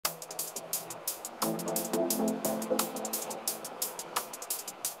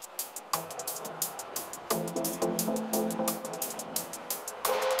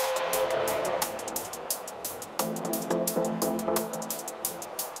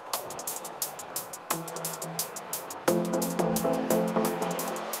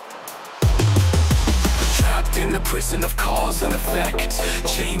In the prison of cause and effect,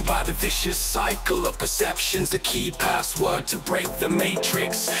 chained by the vicious cycle of perceptions. The key password to break the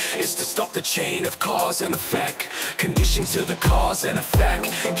matrix is to stop the chain of cause and effect, conditioned to the cause and effect,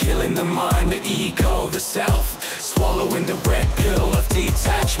 killing the mind, the ego, the self, swallowing the red pill of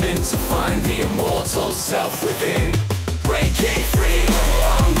detachment to find the immortal self within. Breaking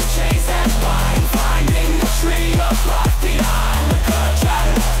free.